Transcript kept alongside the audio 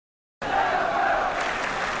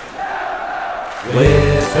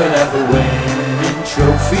We're forever winning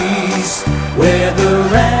trophies. We're the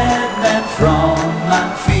red men from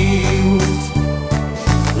Anfield.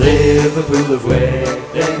 Liverpool have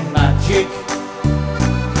worked their magic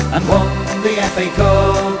and won the FA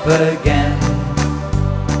Cup again.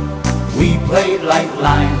 We played like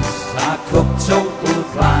lions, our cup total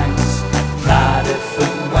climbs. Cardiff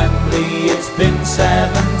and Wembley, it's been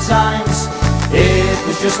 7 times. It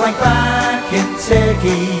was just like back in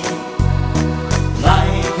Turkey,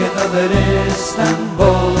 like another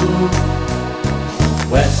Istanbul.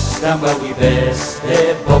 West Ham, well, we burst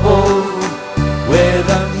their bubble. We're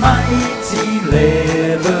the mighty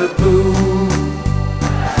Liverpool.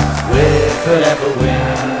 We're forever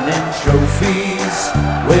winning trophies.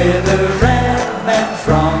 We're the red men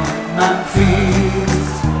from Anfield.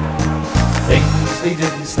 Things they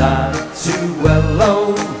didn't start too well,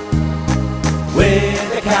 though.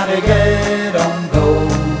 With a Cardiff on goal,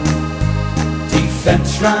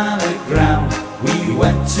 defence ran aground, we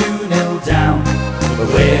went 2-0 down. But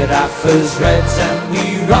we're Rafa's Reds and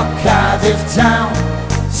we rock Cardiff town.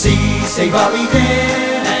 Cisse volleyed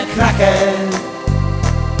in a cracker,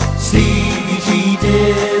 Stevie G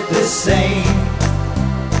did the same.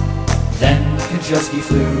 Then Kanchelski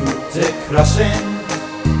flew to crossing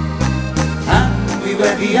and we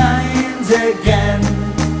were behind again.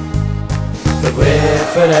 But we're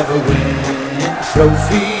forever winning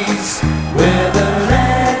trophies. We're the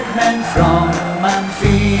red men from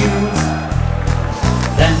Anfield.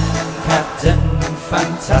 Then Captain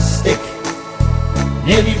Fantastic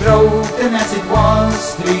nearly broke the net, it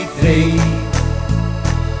was 3-3.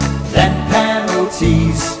 Then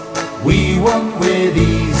penalties, we won with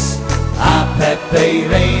ease. Our Pepe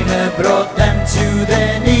Reina brought them to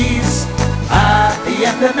their knees. At the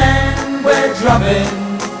end the men were dropping,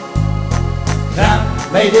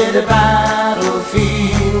 Cramp made it a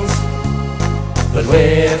battlefield. But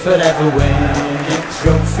we're forever winning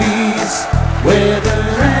trophies. We're the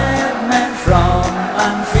red men from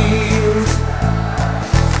Anfield.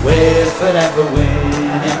 We're forever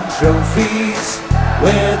winning trophies.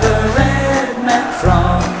 We're the red men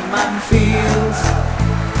from Anfield.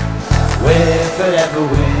 We're forever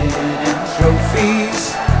winning trophies.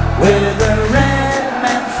 We're